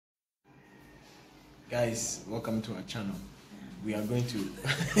Guys, welcome to our channel. We are going to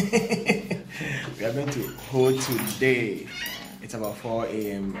we are going to hold today. It's about 4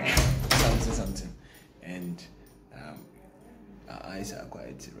 a.m. something, and our eyes are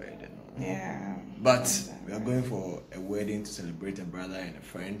quite red. Yeah. But we are going for a wedding to celebrate a brother and a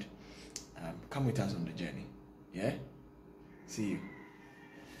friend. Come with us on the journey. Yeah. See you.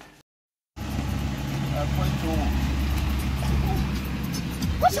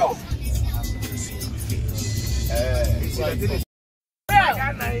 What's up?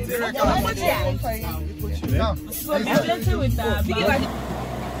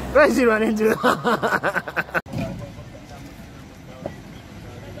 Where is he running to?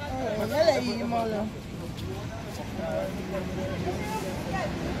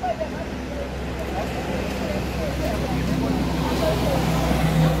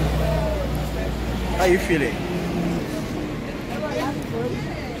 How you feeling?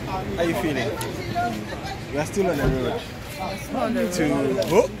 How you feeling? We are still on the road.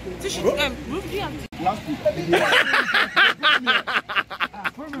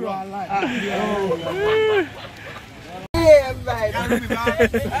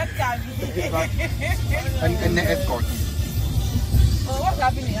 And the escort. Oh, what's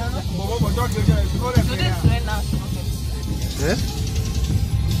happening? So this is right now.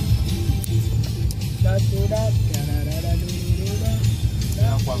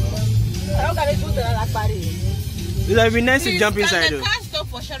 It would be nice to jump inside. Can the car stop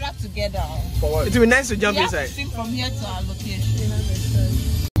for Sharak together? It would be nice to jump We inside. have to swim from here to our location.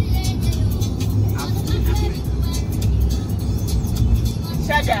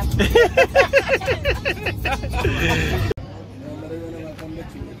 Shaja.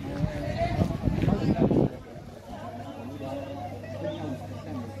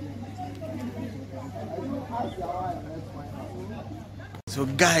 So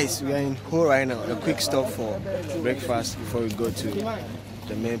guys, we are in Ho right now. A quick stop for breakfast before we go to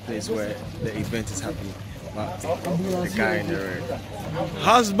the main place where the event is happening. But the guy in the red.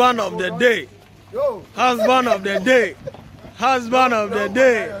 Husband of the day. Husband of the day. Husband of the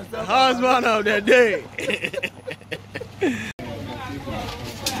day. Husband of the day.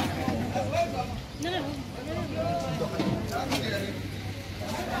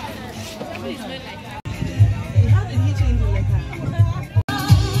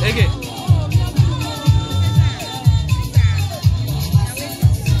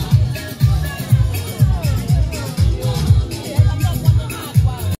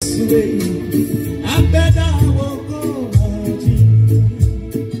 I bet I won't go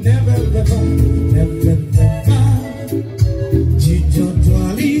never,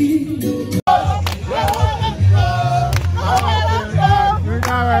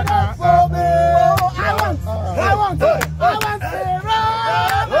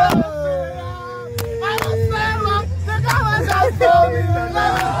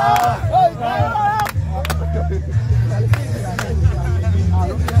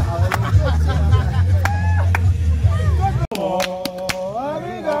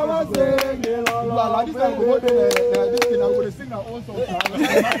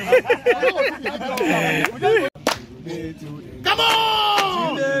 come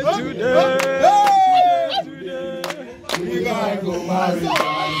on! Today. We gotta go marry.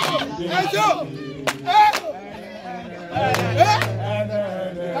 Let's go!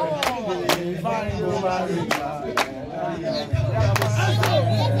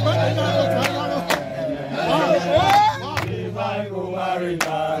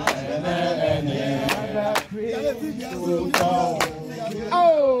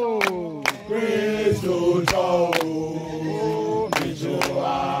 Oh, praise to God.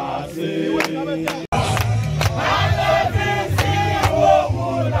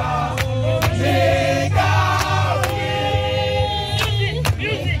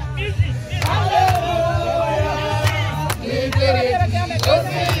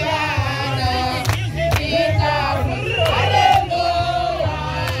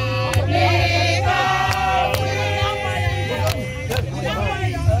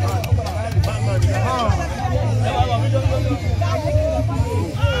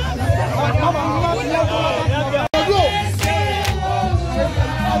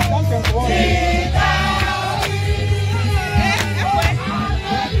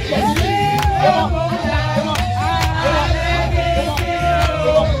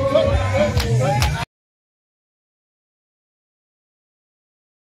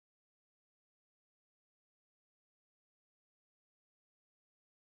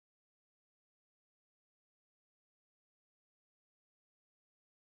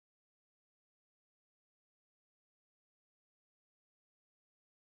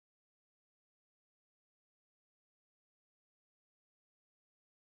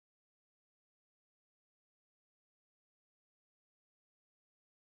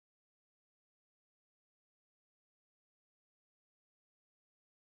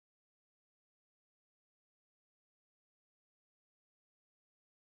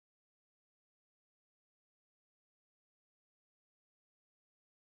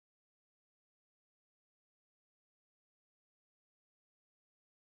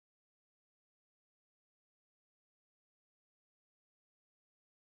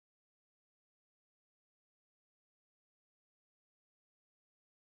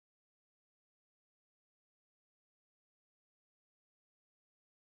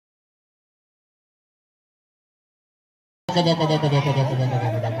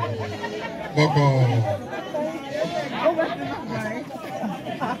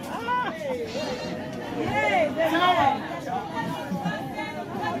 Yay!